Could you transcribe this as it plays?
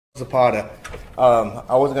Zapata.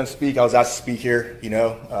 I wasn't going to speak. I was asked to speak here,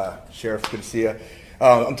 Sheriff, good to see you.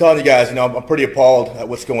 I'm telling you guys, I'm pretty appalled at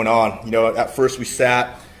what's going on. At first we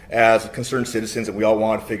sat as concerned citizens and we all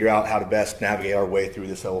wanted to figure out how to best navigate our way through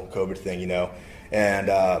this whole COVID thing, And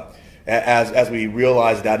as we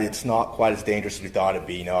realized that it's not quite as dangerous as we thought it'd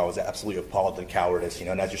be, I was absolutely appalled at the cowardice,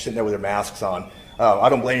 and as you're sitting there with your masks on, I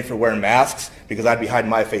don't blame you for wearing masks, because I'd be hiding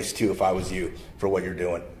my face too if I was you for what you're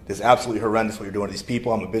doing. This is absolutely horrendous what you're doing to these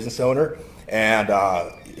people. I'm a business owner, and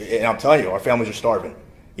I'm telling you, our families are starving.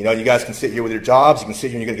 You guys can sit here with your jobs, you can sit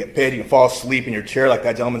here and you're going to get paid, you can fall asleep in your chair like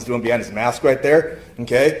that gentleman's doing behind his mask right there,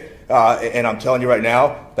 okay? And I'm telling you right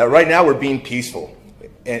now, that right now we're being peaceful.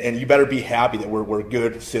 And you better be happy that we're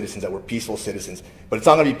good citizens, that we're peaceful citizens. But it's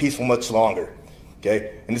not going to be peaceful much longer,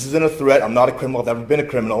 okay? And this isn't a threat. I'm not a criminal. I've never been a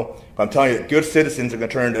criminal. But I'm telling you that good citizens are going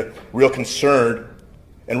to turn into real concerned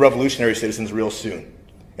and revolutionary citizens real soon.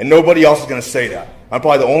 And nobody else is going to say that. I'm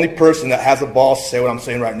probably the only person that has the balls to say what I'm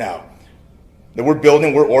saying right now. That we're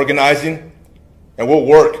building, we're organizing, and we'll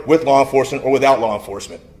work with law enforcement or without law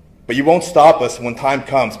enforcement. But you won't stop us when time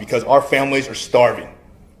comes, because our families are starving.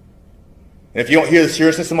 And if you don't hear the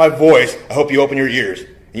seriousness of my voice, I hope you open your ears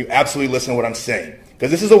and you absolutely listen to what I'm saying.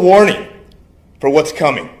 Because this is a warning for what's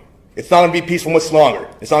coming. It's not going to be peaceful much longer.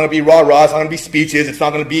 It's not going to be rah-rah. It's not going to be speeches. It's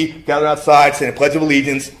not going to be gathered outside saying a Pledge of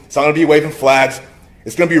Allegiance. It's not going to be waving flags.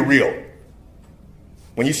 It's going to be real.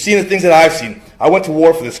 When you've seen the things that I've seen, I went to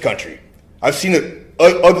war for this country. I've seen the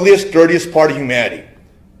ugliest, dirtiest part of humanity.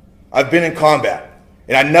 I've been in combat,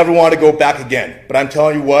 and I never want to go back again. But I'm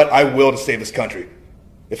telling you what, I will to save this country.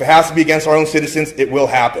 If it has to be against our own citizens, it will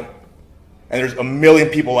happen. And there's a million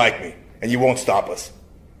people like me, and you won't stop us.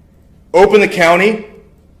 Open the county.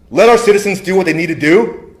 Let our citizens do what they need to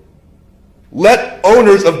do. Let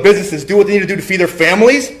owners of businesses do what they need to do to feed their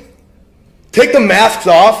families. Take the masks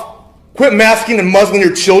off. Quit masking and muzzling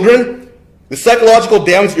your children. The psychological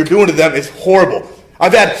damage you're doing to them is horrible.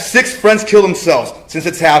 I've had 6 friends kill themselves since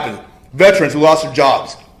it's happened. Veterans who lost their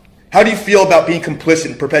jobs. How do you feel about being complicit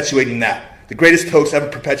in perpetuating that? The greatest hoax ever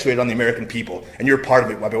perpetuated on the American people, and you're a part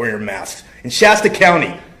of it by wearing your masks. In Shasta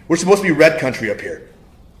County, we're supposed to be red country up here.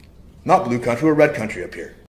 Not blue country, we're red country up here.